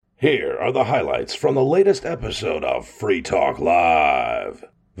Here are the highlights from the latest episode of Free Talk Live.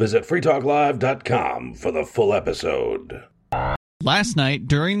 Visit freetalklive.com for the full episode. Last night,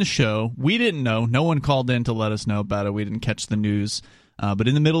 during the show, we didn't know. No one called in to let us know about it. We didn't catch the news. But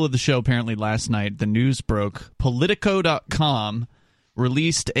in the middle of the show, apparently last night, the news broke. Politico.com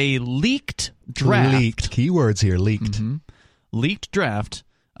released a leaked draft. Leaked. Keywords here, leaked. Mm-hmm. Leaked draft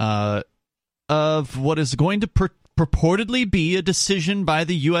of what is going to purportedly be a decision by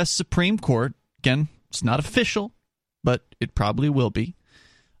the U.S. Supreme Court. Again, it's not official, but it probably will be,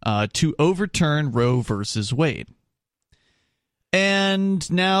 to overturn Roe versus Wade.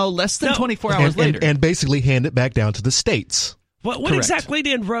 And now, less than 24 hours later. And basically hand it back down to the states. What exactly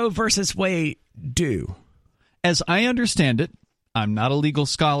did Roe versus Wade do? As I understand it, I'm not a legal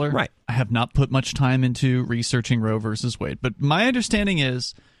scholar. Right. I have not put much time into researching Roe versus Wade. But my understanding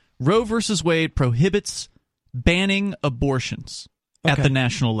is Roe versus Wade prohibits banning abortions at the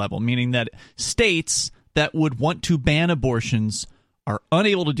national level, meaning that states that would want to ban abortions are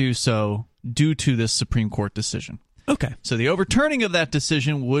unable to do so due to this Supreme Court decision. Okay. So the overturning of that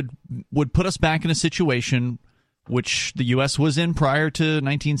decision would put us back in a situation which the U.S. was in prior to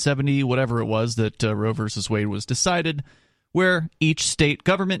 1970, whatever it was that Roe versus Wade was decided, where each state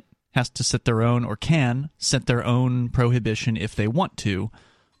government has to set their own, or can set their own, prohibition if they want to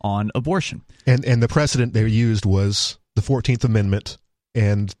on abortion. And the precedent they used was the 14th Amendment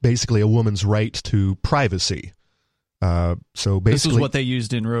and basically a woman's right to privacy. So basically, this is what they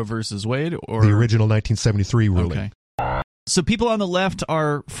used in Roe versus Wade, or the original 1973 ruling. Okay. So people on the left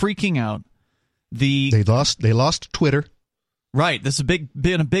are freaking out. They lost Twitter. Right. This has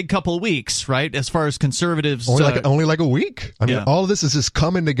been a big couple of weeks, right? As far as conservatives, only like a week. I mean, all of this is just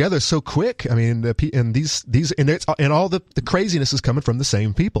coming together so quick. I mean, and all the craziness is coming from the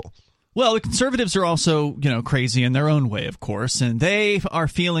same people. Well, the conservatives are also, crazy in their own way, of course, and they are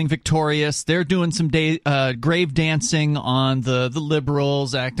feeling victorious. They're doing some grave dancing on the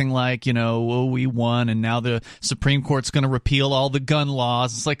liberals, acting like, we won, and now the Supreme Court's going to repeal all the gun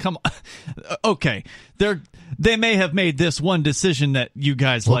laws. It's like, come on. Okay, they may have made this one decision that you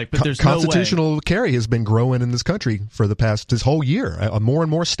guys like, but there's no way. Constitutional carry has been growing in this country for this whole year. More and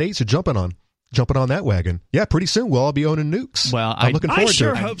more states are jumping on that wagon. Yeah, pretty soon we'll all be owning nukes. Well, I'm looking forward to it. I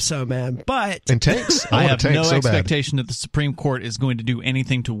sure hope so, man. But and tanks. I have no expectation that the Supreme Court is going to do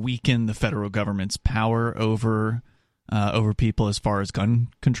anything to weaken the federal government's power over people as far as gun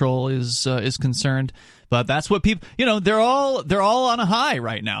control is concerned. But that's what people, they're all on a high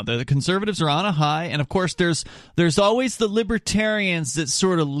right now. The conservatives are on a high, and of course there's always the libertarians that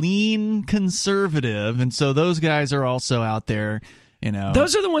sort of lean conservative, and so those guys are also out there.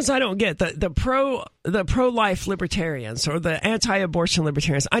 Those are the ones I don't get. The pro-life libertarians or the anti-abortion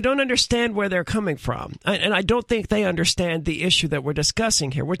libertarians. I don't understand where they're coming from, and I don't think they understand the issue that we're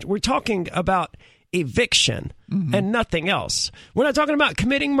discussing here. We're talking about eviction and nothing else. We're not talking about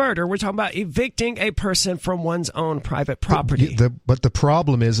committing murder. We're talking about evicting a person from one's own private property. But the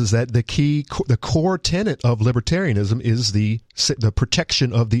problem is that the core tenet of libertarianism is the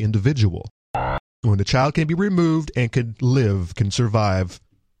protection of the individual. When the child can be removed and can survive,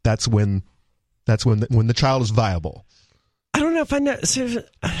 that's when the child is viable. I don't know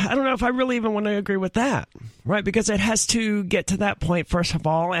if I really even want to agree with that, right? Because it has to get to that point first of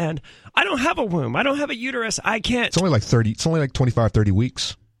all, and I don't have a womb, I don't have a uterus, I can't. It's only like 25, 30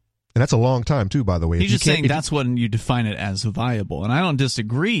 weeks. And that's a long time too, by the way. He's just saying that's when you define it as viable, and I don't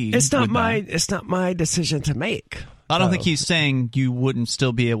disagree. It's not my decision to make. I don't think he's saying you wouldn't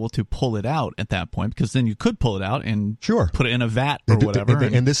still be able to pull it out at that point, because then you could pull it out and put it in a vat or whatever.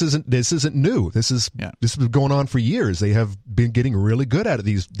 And this isn't new. This has been going on for years. They have been getting really good at it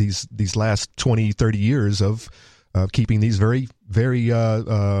these last 20, 30 years of keeping these very, very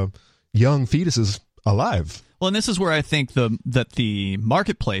young fetuses alive. Well, and this is where I think that the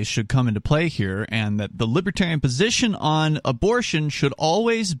marketplace should come into play here, and that the libertarian position on abortion should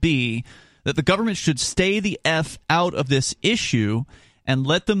always be that the government should stay the F out of this issue and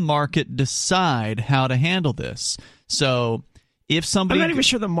let the market decide how to handle this. So if somebody... I'm not even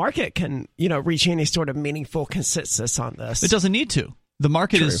sure the market can, reach any sort of meaningful consensus on this. It doesn't need to. The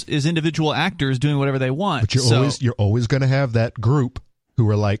market is individual actors doing whatever they want. But you're always going to have that group who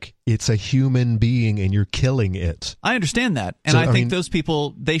are like, it's a human being and you're killing it. I understand that. And I think those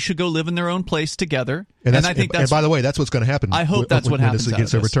people, they should go live in their own place together. And I think that's... And by the way, that's what's going to happen. I hope that's what happens when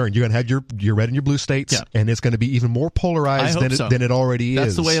this gets overturned. You're going to have your red and your blue states, and it's going to be even more polarized than it already is.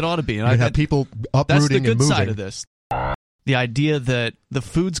 That's the way it ought to be. And you're going to have people uprooting and moving. That's the good side of this. The idea that the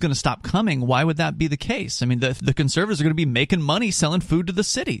food's going to stop coming, why would that be the case? I mean, the conservatives are going to be making money selling food to the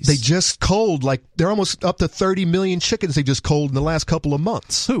cities. They just culled, they're almost up to 30 million chickens they just culled in the last couple of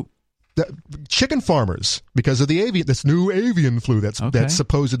months. Who? The chicken farmers, because of this new avian flu that's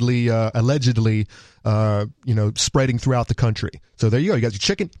supposedly, allegedly, spreading throughout the country. So there you go. You got your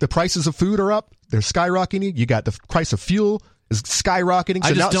chicken. The prices of food are up. They're skyrocketing. You got the price of fuel is skyrocketing.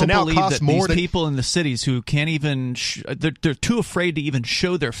 I just don't believe it costs that more these people in the cities who can't even they're too afraid to even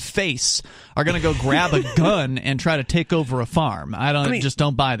show their face are going to go grab a gun and try to take over a farm. Just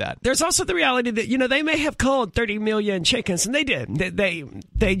don't buy that. There's also the reality that they may have culled 30 million chickens, and they did.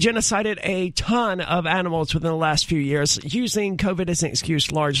 They genocided a ton of animals within the last few years, using COVID as an excuse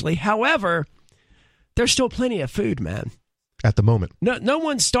largely. However, there's still plenty of food, man. At the moment. No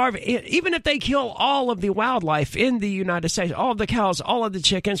one's starving. Even if they kill all of the wildlife in the United States, all of the cows, all of the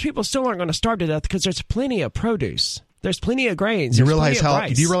chickens, people still aren't going to starve to death because there's plenty of produce. There's plenty of grains. Do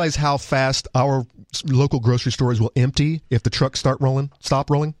you realize how fast our local grocery stores will empty if the trucks stop rolling?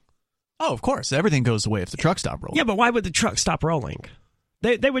 Oh, of course. Everything goes away if the trucks stop rolling. Yeah, but why would the trucks stop rolling?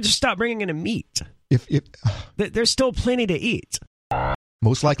 They would just stop bringing in meat. There's still plenty to eat.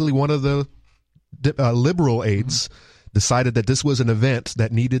 Most likely one of the liberal aides decided that this was an event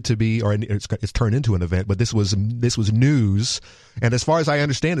that needed to be, or it's turned into an event, but this was news. And as far as I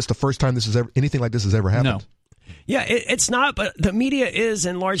understand, it's the first time anything like this has ever happened. No. Yeah, it's not, but the media is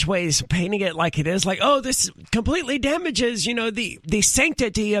in large ways painting it like it is. Like, oh, this completely damages, the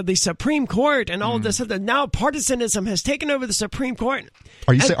sanctity of the Supreme Court and all of this. Now partisanism has taken over the Supreme Court.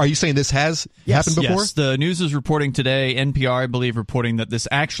 Are you saying this has happened before? Yes, the news is reporting today, NPR, I believe, reporting that this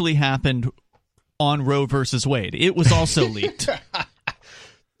actually happened on Roe versus Wade. It was also leaked.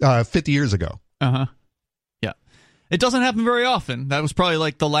 50 years ago. Uh-huh. Yeah. It doesn't happen very often. That was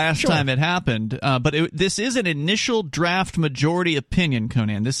probably the last time it happened. But this is an initial draft majority opinion,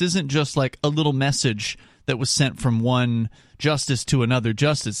 Conan. This isn't just a little message that was sent from one justice to another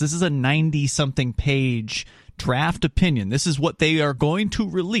justice. This is a 90-something page draft opinion. This is what they are going to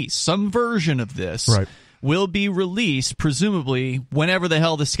release. Some version of this. Right. Will be released, presumably, whenever the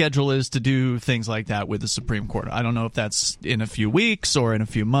hell the schedule is to do things like that with the Supreme Court. I don't know if that's in a few weeks or in a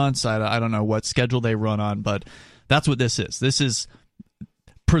few months. I don't know what schedule they run on, but that's what this is. This is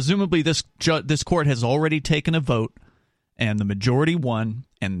presumably this court has already taken a vote, and the majority won,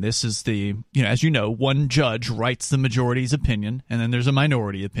 and this is as you know, one judge writes the majority's opinion, and then there's a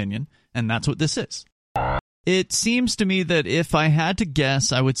minority opinion, and that's what this is. It seems to me that if I had to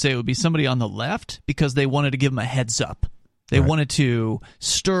guess, I would say it would be somebody on the left because they wanted to give them a heads up. They wanted to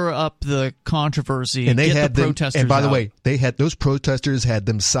stir up the controversy and get the protesters And by out. the way, those protesters had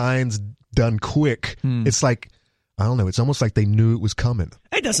them signs done quick. It's I don't know. It's almost like they knew it was coming.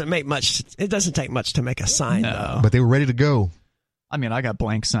 It doesn't take much to make a sign, though. But they were ready to go. I mean, I got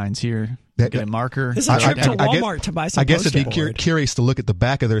blank signs here. Get a marker. It's a trip to Walmart to buy some. I guess it'd be curious to look at the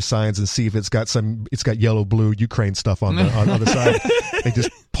back of their signs and see if it's got yellow, blue Ukraine stuff on the side. They just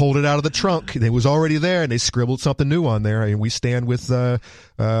pulled it out of the trunk. It was already there, and they scribbled something new on there. And we stand with the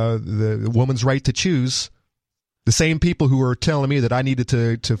woman's right to choose. The same people who were telling me that I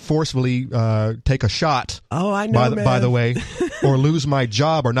needed to forcefully take a shot. Oh, I know, by the way, or lose my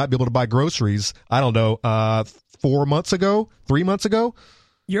job or not be able to buy groceries. I don't know. 3 months ago.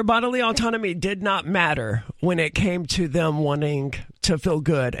 Your bodily autonomy did not matter when it came to them wanting to feel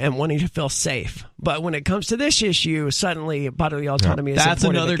good and wanting to feel safe. But when it comes to this issue, suddenly bodily autonomy is important. That's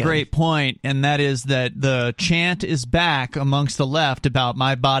another great point, and that is that the chant is back amongst the left about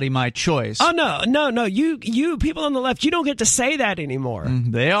my body, my choice. Oh, no. You people on the left, you don't get to say that anymore.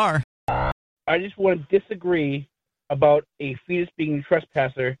 They are. I just want to disagree about a fetus being a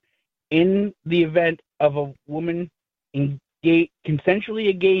trespasser in the event of a woman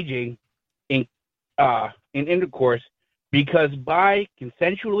consensually engaging in intercourse, because by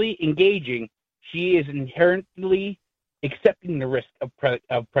consensually engaging, she is inherently accepting the risk of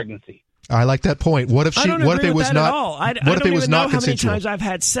pregnancy. I like that point. What if it was not? I don't even know how many times I've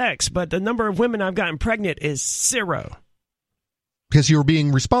had sex, but the number of women I've gotten pregnant is 0. Because you're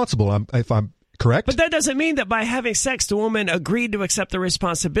being responsible. If I'm correct? But that doesn't mean that by having sex, the woman agreed to accept the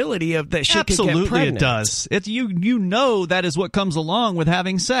responsibility of that she could get pregnant. Absolutely it does. You know that is what comes along with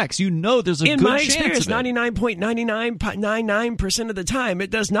having sex. You know there's a good chance of it. In my experience, 99.9999% of the time,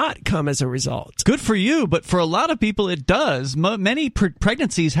 it does not come as a result. Good for you, but for a lot of people, it does. Many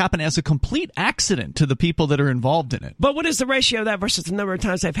pregnancies happen as a complete accident to the people that are involved in it. But what is the ratio of that versus the number of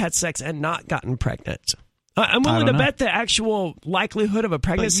times I've had sex and not gotten pregnant? I'm willing to bet the actual likelihood of a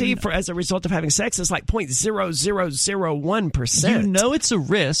pregnancy as a result of having sex is like 0.0001%. You know it's a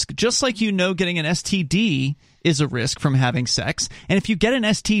risk, just like you know getting an STD is a risk from having sex. And if you get an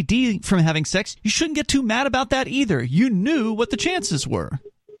STD from having sex, you shouldn't get too mad about that either. You knew what the chances were.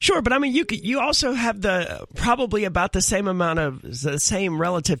 Sure, but I mean, you also have probably about the same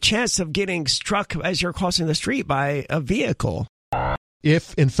relative chance of getting struck as you're crossing the street by a vehicle.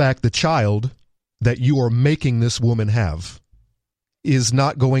 If, in fact, the child that you are making this woman have is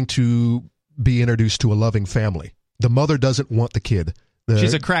not going to be introduced to a loving family, the mother doesn't want the kid.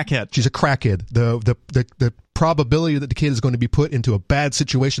 She's a crackhead. She's a crackhead. The probability that the kid is going to be put into a bad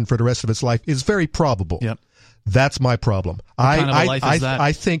situation for the rest of its life is very probable. Yep. That's my problem. What kind of a life is that?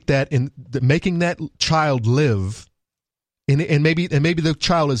 I think that making that child live, and maybe the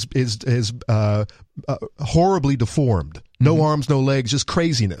child is horribly deformed, no arms, no legs, just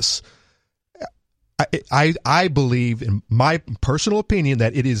craziness. I believe, in my personal opinion,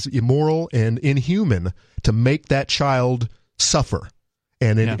 that it is immoral and inhuman to make that child suffer,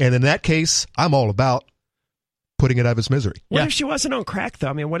 and in that case, I'm all about putting it out of its misery. What if she wasn't on crack, though?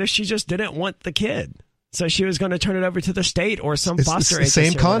 I mean, what if she just didn't want the kid? So she was going to turn it over to the state or some foster agency. It's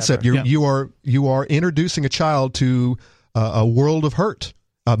the same concept. You are introducing a child to a world of hurt.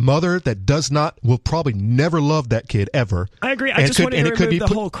 A mother that will probably never love that kid ever. I agree. I just wanted to remove the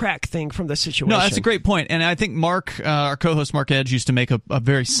whole crack thing from the situation. No, that's a great point. And I think Mark, our co-host Mark Edge, used to make a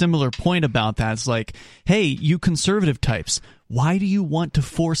very similar point about that. It's like, hey, you conservative types, why do you want to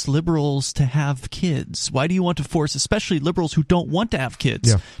force liberals to have kids? Why do you want to force, especially liberals who don't want to have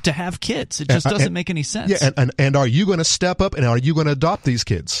kids, to have kids? It just doesn't make any sense. Yeah, and are you going to step up and are you going to adopt these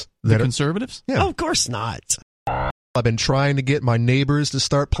kids? The conservatives? Yeah. Oh, of course not. I've been trying to get my neighbors to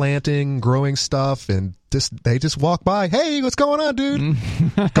start planting, growing stuff, and they just walk by. Hey, what's going on, dude?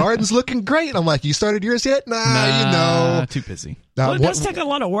 Garden's looking great. I'm like, you started yours yet? Nah, too busy. Well, it does take a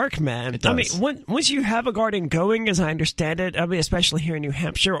lot of work, man. It does. I mean, once you have a garden going, as I understand it, I mean, especially here in New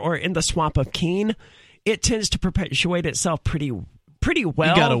Hampshire or in the swamp of Keene, it tends to perpetuate itself pretty well.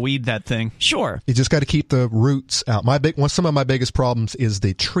 You got to weed that thing. Sure. You just got to keep the roots out. Some of my biggest problems is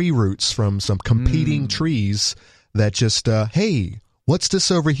the tree roots from some competing trees that just, hey, what's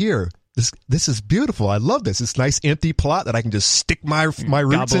this over here? This is beautiful. I love this. It's a nice empty plot that I can just stick my roots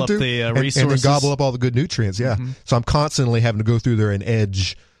gobble into up the and resources. then gobble up all the good nutrients. Yeah. Mm-hmm. So I'm constantly having to go through there and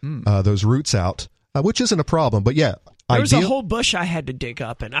edge those roots out, which isn't a problem. But yeah, there was a whole bush I had to dig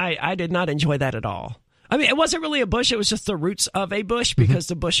up, and I did not enjoy that at all. I mean, it wasn't really a bush. It was just the roots of a bush because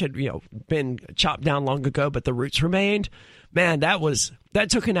the bush had been chopped down long ago, but the roots remained. Man, that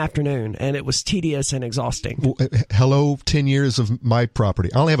took an afternoon, and it was tedious and exhausting. Well, hello, 10 years of my property.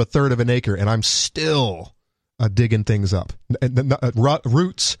 I only have a third of an acre, and I'm still digging things up.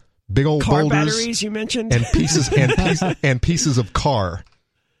 Roots, big old car boulders, batteries you mentioned, and pieces of car.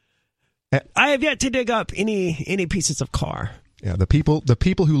 I have yet to dig up any pieces of car. Yeah, the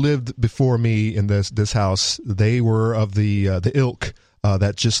people who lived before me in this house, they were of the ilk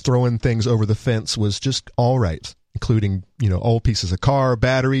that just throwing things over the fence was just all right, including old pieces of car,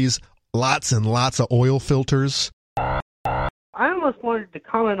 batteries, lots and lots of oil filters. I almost wanted to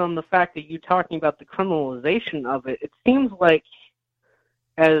comment on the fact that you talking about the criminalization of it. It seems like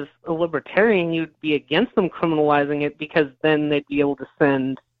as a libertarian, you'd be against them criminalizing it because then they'd be able to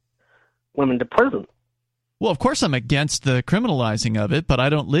send women to prison. Well, of course I'm against the criminalizing of it, but I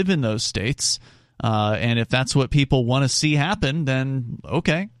don't live in those states. And if that's what people want to see happen, then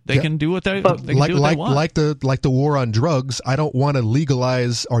okay, they can do what they want. Like the war on drugs, I don't want to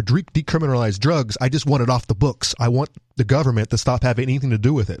legalize or decriminalize drugs. I just want it off the books. I want the government to stop having anything to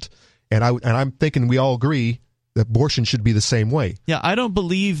do with it. And I'm thinking we all agree that abortion should be the same way. Yeah, I don't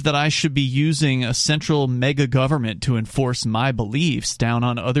believe that I should be using a central mega government to enforce my beliefs down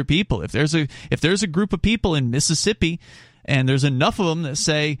on other people. If there's a group of people in Mississippi and there's enough of them that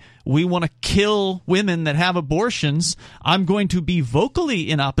say we want to kill women that have abortions, I'm going to be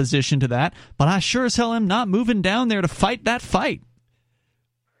vocally in opposition to that, but I sure as hell am not moving down there to fight that fight.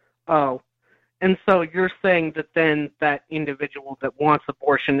 Oh, and so you're saying that then that individual that wants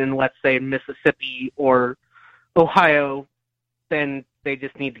abortion in, let's say, Mississippi or Ohio, then they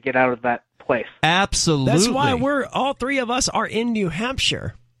just need to get out of that place. Absolutely. That's why all three of us are in New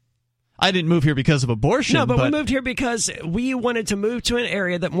Hampshire. I didn't move here because of abortion. No, but we moved here because we wanted to move to an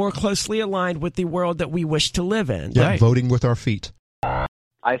area that more closely aligned with the world that we wish to live in. Yeah, right. Voting with our feet.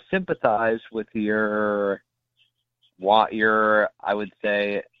 I sympathize with your, I would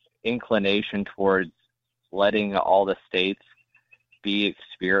say, inclination towards letting all the states be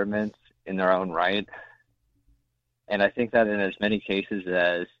experiments in their own right. And I think that in as many cases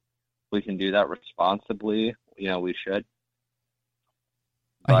as we can do that responsibly, we should.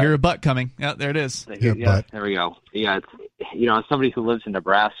 But I hear a butt coming. Yeah, there it is. Yeah, there we go. Yeah, it's as somebody who lives in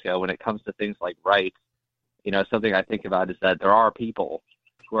Nebraska, when it comes to things like rights, something I think about is that there are people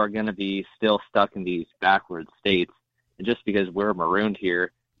who are going to be still stuck in these backward states. And just because we're marooned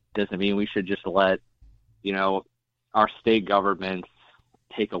here doesn't mean we should just let, our state governments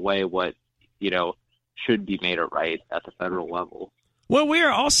take away what, should be made right at the federal level. Well, we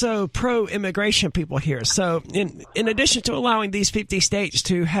are also pro-immigration people here. So in addition to allowing these 50 states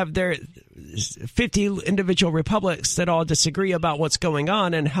to have their 50 individual republics that all disagree about what's going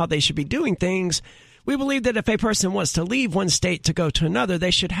on and how they should be doing things, we believe that if a person wants to leave one state to go to another,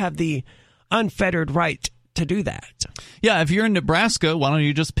 they should have the unfettered right to do that. Yeah, if you're in Nebraska, why don't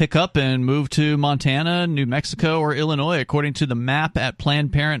you just pick up and move to Montana, New Mexico, or Illinois, according to the map at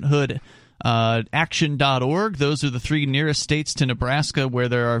Planned Parenthood action.org. Those are the 3 nearest states to Nebraska where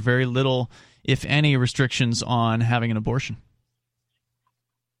there are very little, if any, restrictions on having an abortion.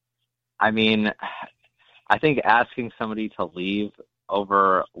 I mean, I think asking somebody to leave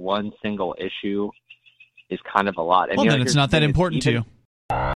over one single issue is kind of a lot. And, well, then it's not that important to you.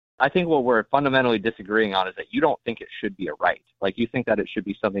 I think what we're fundamentally disagreeing on is that you don't think it should be a right. Like, you think that it should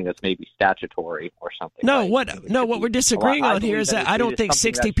be something that's maybe statutory or something. No, what we're disagreeing on here is that I don't think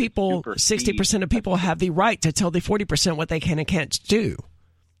 60% of people have the right to tell the 40% what they can and can't do.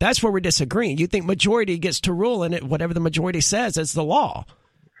 That's where we're disagreeing. You think majority gets to rule, and whatever the majority says is the law.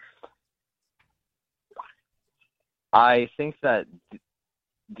 I think that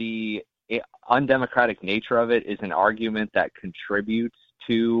the undemocratic nature of it is an argument that contributes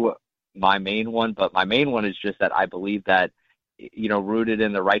to my main one, but my main one is just that I believe that, rooted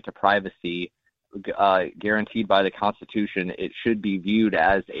in the right to privacy, guaranteed by the Constitution, it should be viewed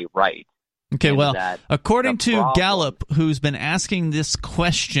as a right. Okay, well, according to Gallup, who's been asking this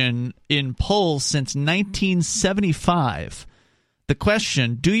question in polls since 1975, the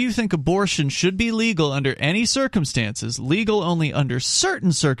question, do you think abortion should be legal under any circumstances, legal only under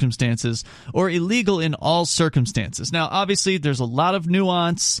certain circumstances, or illegal in all circumstances? Now, obviously, there's a lot of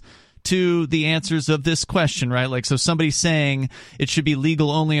nuance to the answers of this question, right? Like, so somebody saying it should be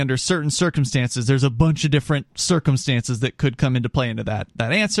legal only under certain circumstances, there's a bunch of different circumstances that could come into play into that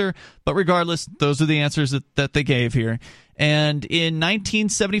answer. But regardless, those are the answers that they gave here. And in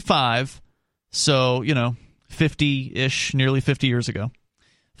 1975, so, 50-ish, nearly 50 years ago,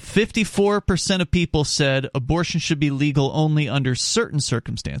 54% of people said abortion should be legal only under certain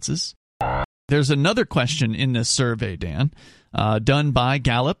circumstances. There's another question in this survey, Dan, done by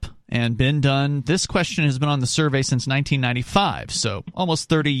Gallup and been done. This question has been on the survey since 1995, so almost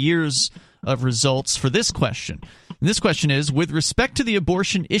 30 years of results for this question. And this question is, with respect to the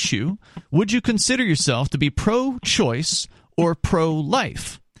abortion issue, would you consider yourself to be pro-choice or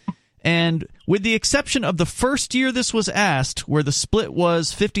pro-life? And with the exception of the first year this was asked, where the split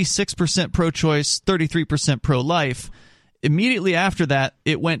was 56% pro-choice, 33% pro-life, immediately after that,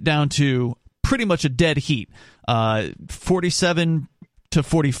 it went down to pretty much a dead heat. 47 to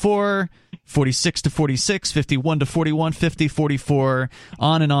 44, 46 to 46, 51 to 41, 50, 44,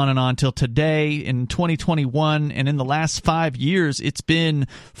 on and on till today in 2021. And in the last 5 years, it's been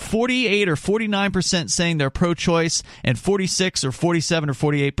 48 or 49% saying they're pro-choice and 46 or 47 or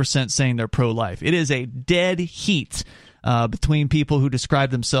 48% saying they're pro-life. It is a dead heat between people who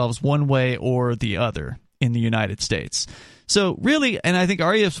describe themselves one way or the other in the United States. So really, and I think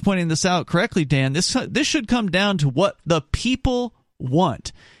Arya is pointing this out correctly, Dan, this should come down to what the people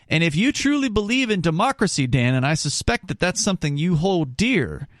want. And if you truly believe in democracy, Dan, and I suspect that that's something you hold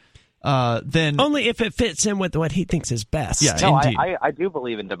dear, then... Only if it fits in with what he thinks is best. Yeah, no, indeed. I do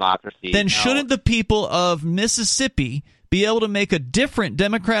believe in democracy. Then shouldn't the people of Mississippi be able to make a different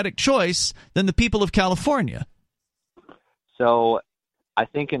democratic choice than the people of California? So I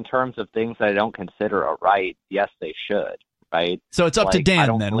think in terms of things that I don't consider a right, yes, they should. Right. So it's up to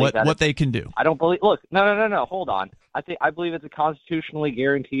Dan then what they can do. I don't believe. Look, no. Hold on. I believe it's a constitutionally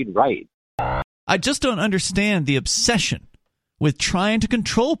guaranteed right. I just don't understand the obsession with trying to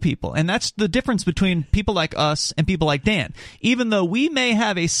control people, and that's the difference between people like us and people like Dan. Even though we may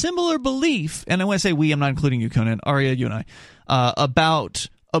have a similar belief, and when I say we, I'm not including you, Conan, Arya, you and I, about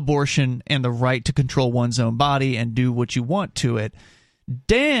abortion and the right to control one's own body and do what you want to it.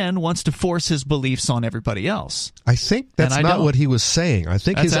 Dan wants to force his beliefs on everybody else. I think that's not what he was saying. I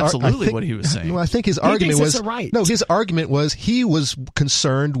think that's absolutely what he was saying. No, I think his argument was right. No, his argument was he was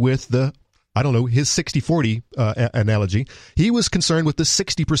concerned with the, I don't know, his 60-40 analogy. He was concerned with the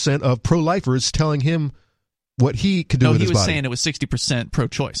 60% of pro-lifers telling him what he could do with his body. No, he was saying it was 60%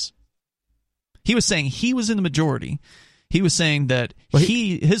 pro-choice. He was saying he was in the majority. He was saying that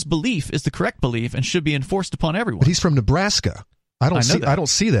his belief is the correct belief and should be enforced upon everyone. But he's from Nebraska. I don't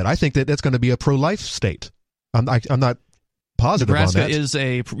see that. I think that that's going to be a pro-life state. I'm not positive Nebraska on that. is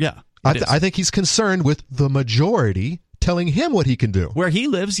a I think he's concerned with the majority telling him what he can do. Where he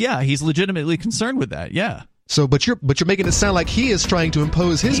lives, yeah, he's legitimately concerned with that. Yeah. So, but you're making it sound like he is trying to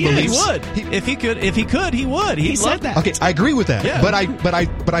impose his beliefs. He would. If he could, he would. He said that. Okay, I agree with that. Yeah.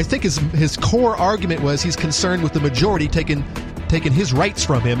 But I think his core argument was he's concerned with the majority taking his rights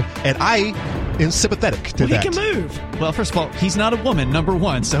from him, and I am sympathetic to that. He can move. Well, first of all, he's not a woman, number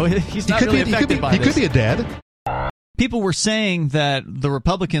one, so he's not really affected by this. He could be a dad. People were saying that the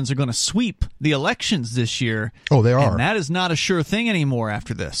Republicans are going to sweep the elections this year. Oh, they are. And that is not a sure thing anymore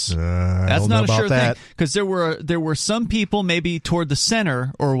after this. That's not a sure thing. Because there were some people maybe toward the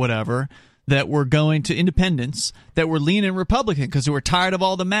center or whatever that were going to independents that were leaning Republican because they were tired of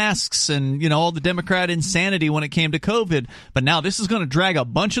all the masks and all the Democrat insanity when it came to COVID. But now this is going to drag a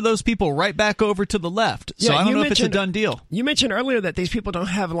bunch of those people right back over to the left. So I don't know if it's a done deal. You mentioned earlier that these people don't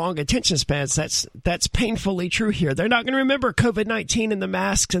have long attention spans. That's painfully true here. They're not going to remember COVID-19 and the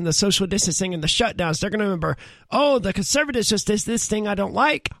masks and the social distancing and the shutdowns. They're going to remember, the conservatives just did this thing I don't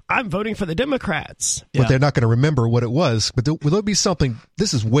like. I'm voting for the Democrats. But they're not going to remember what it was. But there'll be something.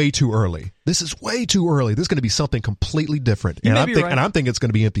 This is way too early. This is way too early. This is going to be something completely different. And I'm thinking it's going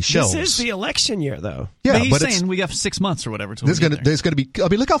to be empty shells. This is the election year, though. Yeah, but he's saying we got 6 months or whatever. There's going to be. I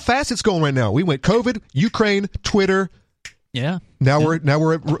mean, look how fast it's going right now. We went COVID, Ukraine, Twitter. Yeah. Now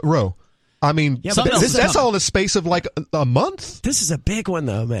we're at Roe. I mean, that's all in the space of like a month. This is a big one,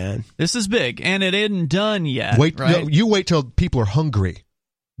 though, man. This is big, and it isn't done yet. Right? No, you wait till people are hungry.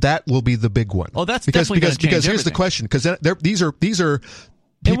 That will be the big one. Oh, that's because definitely because here's the question. Because these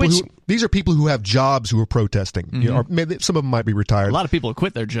are people who have jobs who are protesting. Mm-hmm. Or maybe some of them might be retired. A lot of people have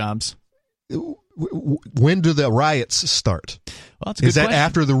quit their jobs. When do the riots start? Well, that's a good question.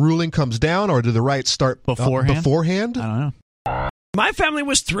 After the ruling comes down, or do the riots start beforehand? I don't know. My family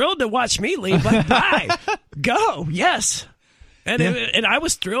was thrilled to watch me leave. Bye. Go. Yes. And I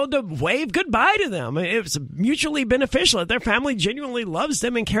was thrilled to wave goodbye to them. It was mutually beneficial. If their family genuinely loves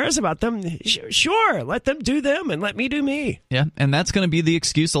them and cares about them, sure, let them do them and let me do me. Yeah, and that's going to be the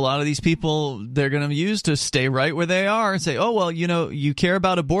excuse a lot of these people, they're going to use to stay right where they are and say, oh, well, you care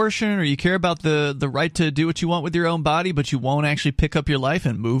about abortion or you care about the right to do what you want with your own body, but you won't actually pick up your life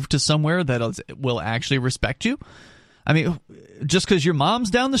and move to somewhere that will actually respect you. I mean, just because your mom's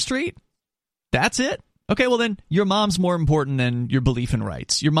down the street, that's it? Okay, well then, your mom's more important than your belief in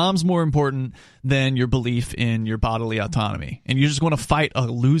rights. Your mom's more important than your belief in your bodily autonomy. And you're just going to fight a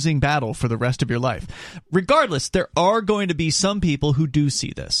losing battle for the rest of your life. Regardless, there are going to be some people who do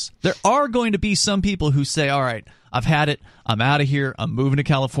see this. There are going to be some people who say, all right, I've had it. I'm out of here. I'm moving to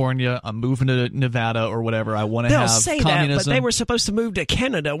California. I'm moving to Nevada or whatever. I want to have communism. They'll say that, but they were supposed to move to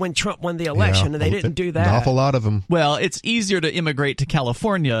Canada when Trump won the election, and they didn't do that. An awful lot of them. Well, it's easier to immigrate to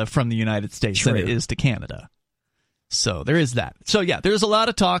California from the United States than it is to Canada. So there is that. So yeah, there's a lot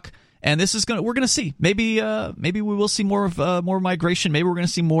of talk, and this is we're gonna see. Maybe we will see more migration. Maybe we're gonna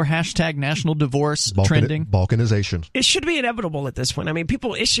see more #national divorce trending. Balkanization. It should be inevitable at this point. I mean,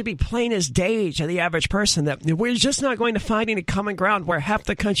 it should be plain as day to the average person that we're just not going to find any common ground where half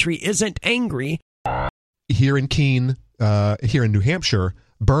the country isn't angry. Here in Keene, here in New Hampshire,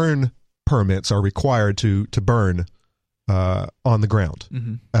 burn permits are required to burn on the ground.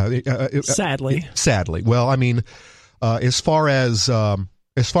 Mm-hmm. Sadly. Well, I mean, as far as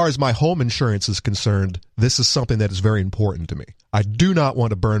my home insurance is concerned, this is something that is very important to me. I do not want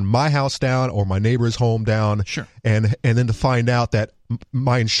to burn my house down or my neighbor's home down. Sure. And then to find out that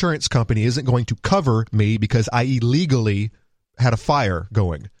my insurance company isn't going to cover me because I illegally had a fire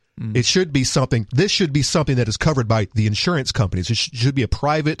going. Mm. This should be something that is covered by the insurance companies. It should be the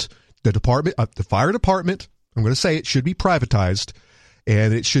fire department. I'm going to say it should be privatized.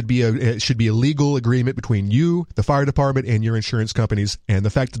 And it should be a legal agreement between you, the fire department, and your insurance companies. And the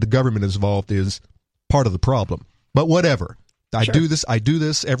fact that the government is involved is part of the problem. But whatever, I do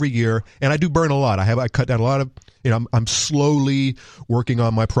this every year, and I do burn a lot. I cut down a lot of. I'm slowly working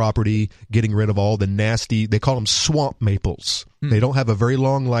on my property, getting rid of all the nasty. They call them swamp maples. They don't have a very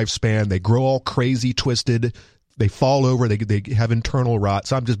long lifespan. They grow all crazy, twisted. They fall over. They have internal rot.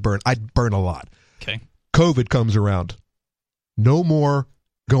 So I burn a lot. Okay. COVID comes around. No more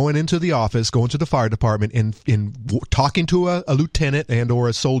going into the office, going to the fire department, and talking to a lieutenant and or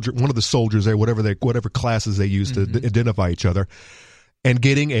a soldier, one of the soldiers there, whatever classes they use to identify each other, and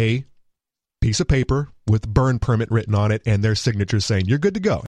getting a piece of paper with burn permit written on it and their signatures saying you're good to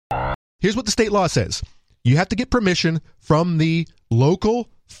go. Here's what the state law says: you have to get permission from the local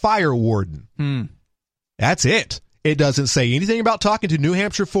fire warden. That's it. It doesn't say anything about talking to New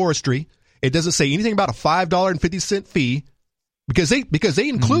Hampshire Forestry. It doesn't say anything about a $5.50 fee. because they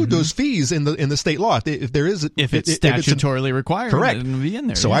include those fees in the state law. If it's statutorily required, correct, it'll be in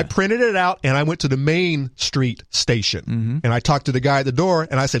there. So I printed it out and I went to the Main Street station and I talked to the guy at the door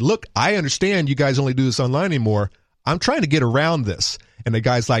and I said, "Look, I understand you guys only do this online anymore. I'm trying to get around this." And the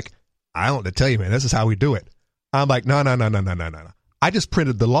guy's like, "I don't know what to tell you, man. This is how we do it." I'm like, No. I just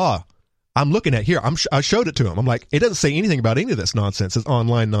printed the law. I'm looking at here. I showed it to him. I'm like, it doesn't say anything about any of this nonsense. It's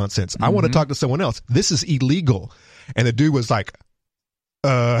online nonsense. I want to talk to someone else. This is illegal. And the dude was like,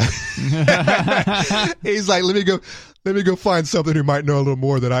 he's like, let me go find something who might know a little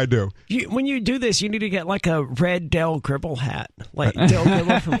more than I do. When you do this, you need to get like a red Dale Gribble hat, like Dale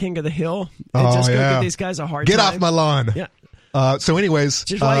Gribble from King of the Hill, and just go give these guys a hard time. Get off my lawn. Yeah. So anyways,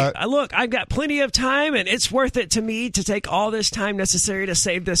 just like, look, I've got plenty of time, and it's worth it to me to take all this time necessary to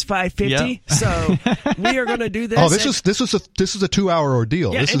save this $550. Yep. So we are going to do this. Oh, this is a 2-hour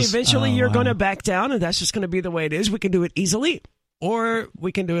ordeal. Yeah, eventually you're going to back down, and that's just going to be the way it is. We can do it easily, or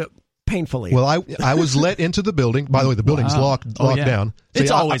we can do it painfully. Well, I was let into the building. By the way, the building's locked down. So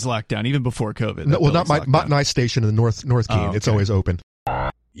it's always locked down, even before COVID. No, well, not my station in the North Keene. Oh, okay. It's always open.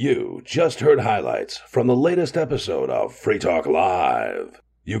 You just heard highlights from the latest episode of Free Talk Live.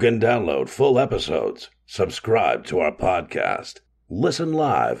 You can download full episodes, subscribe to our podcast, listen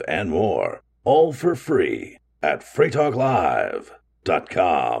live, and more, all for free at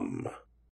freetalklive.com.